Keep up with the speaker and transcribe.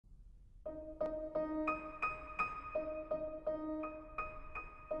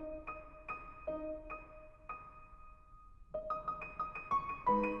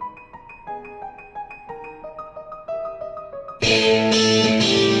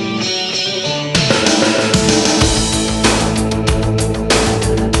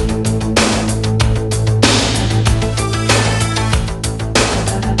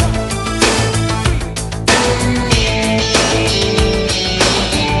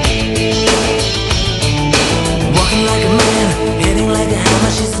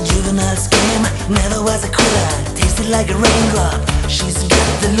Never was a quitter, tasted like a raindrop. She's got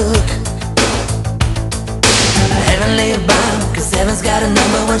the look, heavenly bound, 'cause heaven's got a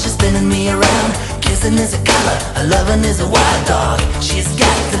number when she's spinning me around. Kissing is a color, a loving is a wild dog. She's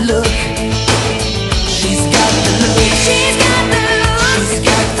got the look, she's got the look, she's got the look, she's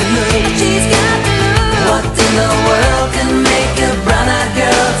got the look, she's got the look. What in the world can make a brown-eyed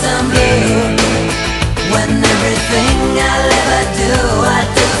girl turn blue? When everything I'll ever do, I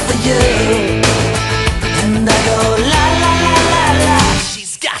do for you. And I go la la la la la.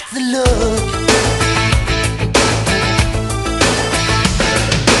 She's got the look.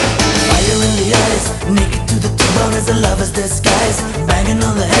 Fire in the eyes, naked to the T-bone as a lover's disguise. Banging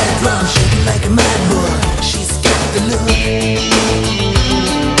on the head drum, shaking like a mad bull. She's got the look.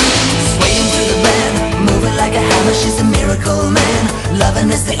 Swaying to the band, moving like a hammer. She's a miracle man. Loving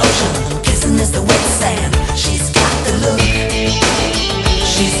is the ocean, kissing is the wet sand. She's got the look.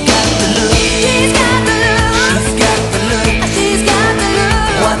 She's got the look. She's got the look. She's got the look. She's got the look.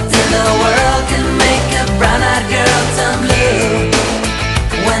 What in the world can make a brown-eyed girl turn blue?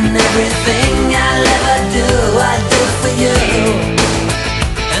 When everything I'll ever do, I do for you.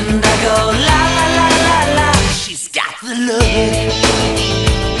 And I go la la la la la. She's got the look.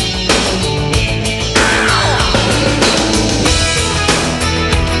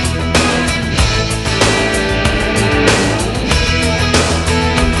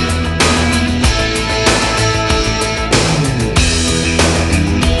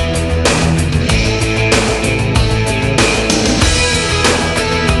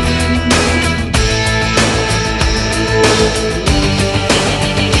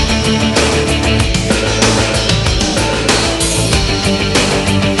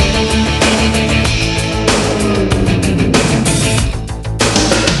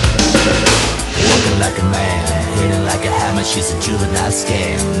 She's a juvenile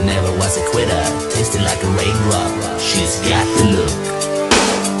scam, never was a quitter, tasted like a raindrop. She's got the look.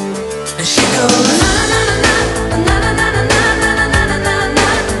 And she goes na na na na na na na na na na na na na.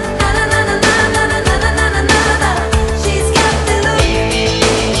 She's got the look.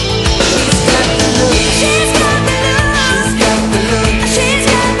 She's got the look. She's got the look. She's got the look. She's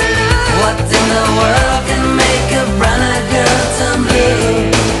got the look. What in the world can make a brown-eyed girl turn blue?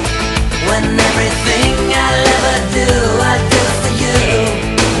 When everything I'll ever do, I do for you.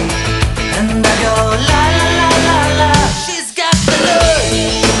 And I go la la la la la. She's got the look.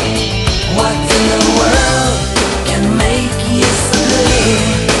 What in the world can make you so blue?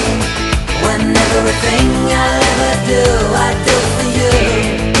 When everything I'll ever do, I do for you.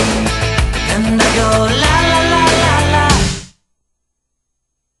 And I go la la la la la.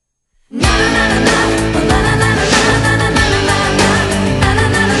 Na na na na na na na na na na na na na.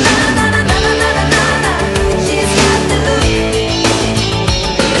 She's got the look.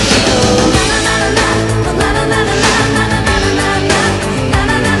 She goes na na na na na na na na na na na na na.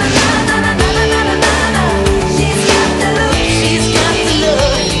 She's got the look. She's got the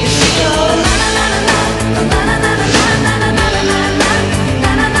look. She goes na na na na na na na na na na na na.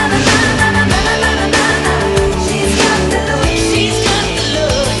 She's got the look. She's got the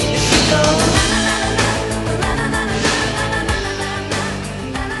look. She goes na na na na na na na na.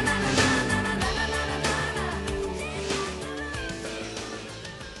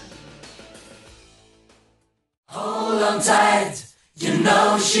 Hold on tight, you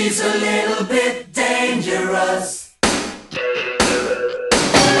know she's a little bit dangerous.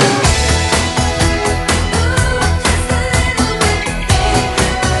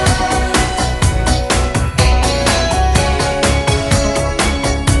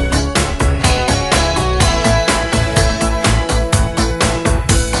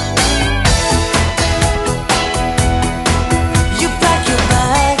 You pack your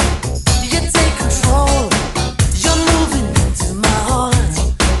bag, you take control. You're moving into my heart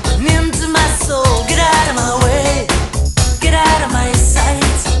and into my soul. Get out of my way.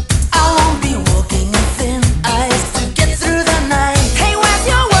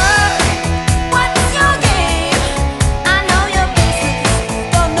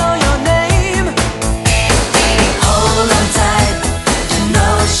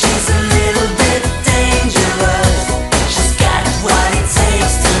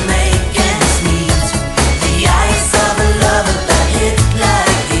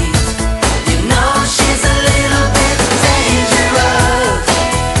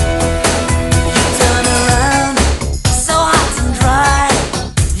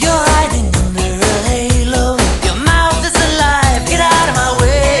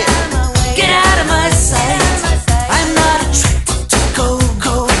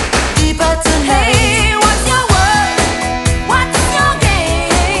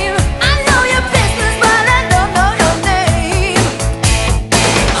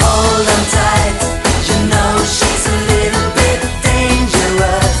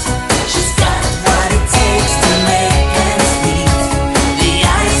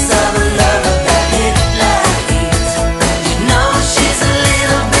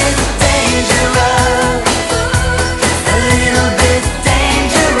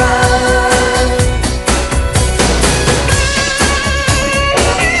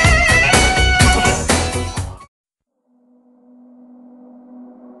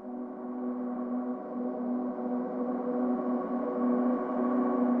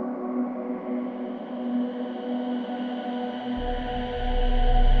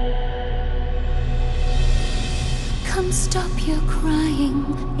 Don't stop your crying,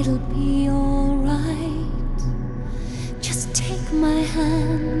 it'll be alright. Just take my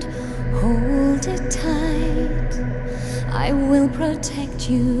hand, hold it tight. I will protect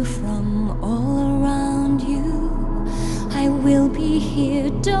you from all around you. I will be here,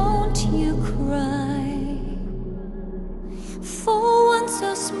 don't you cry. For one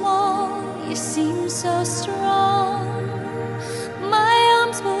so small, you seem so strong. My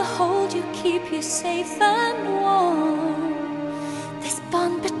arms will hold you, keep you safe and warm. This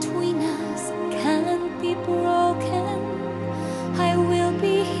bond between us can't be broken. I will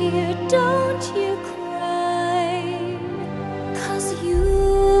be here, don't you cry. 'Cause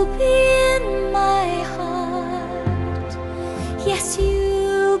you'll be in my heart. Yes,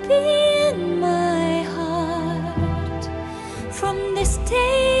 you'll be in my heart. From this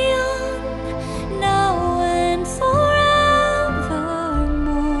day